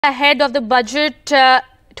Ahead of the budget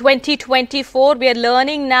 2024, we are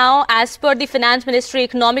learning now, as per the Finance Ministry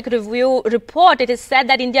Economic Review report, it is said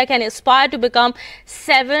that India can aspire to become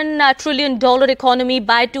 $7 trillion economy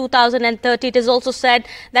by 2030. It is also said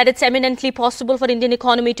that it's eminently possible for Indian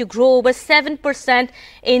economy to grow over 7%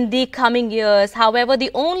 in the coming years. However, the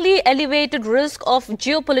only elevated risk of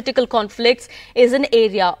geopolitical conflicts is an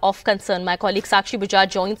area of concern. My colleague Sakshi Bajaj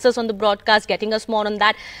joins us on the broadcast, getting us more on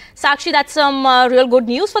that. Sakshi, that's some real good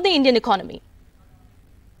news for the Indian economy.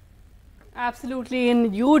 Absolutely,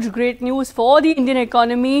 and huge great news for the Indian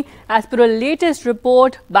economy. As per a latest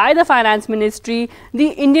report by the Finance Ministry, the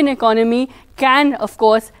Indian economy can, of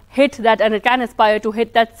course, hit that, and it can aspire to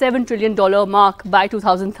hit that $7 trillion mark by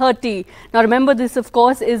 2030. Now, remember, this, of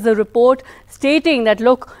course, is the report stating that,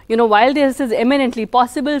 look, while this is eminently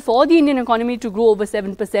possible for the Indian economy to grow over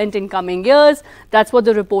 7% in coming years, that's what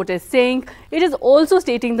the report is saying. It is also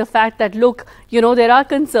stating the fact that, look, there are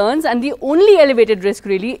concerns, and the only elevated risk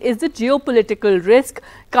really is the geopolitical risk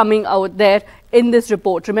coming out there in this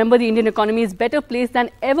report. Remember, the Indian economy is better placed than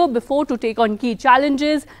ever before to take on key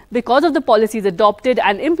challenges because of the policies adopted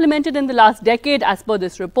and implemented in the last decade, as per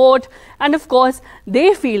this report. And of course,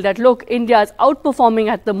 they feel that, look, India is outperforming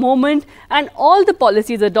at the moment, and all the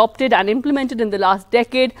policies adopted and implemented in the last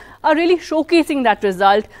decade are really showcasing that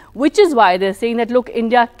result, which is why they're saying that, look,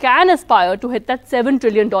 India can aspire to hit that $7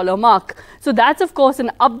 trillion mark. So that's, of course,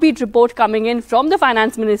 an upbeat report coming in from the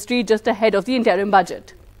Finance Ministry just ahead of the interim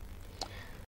budget.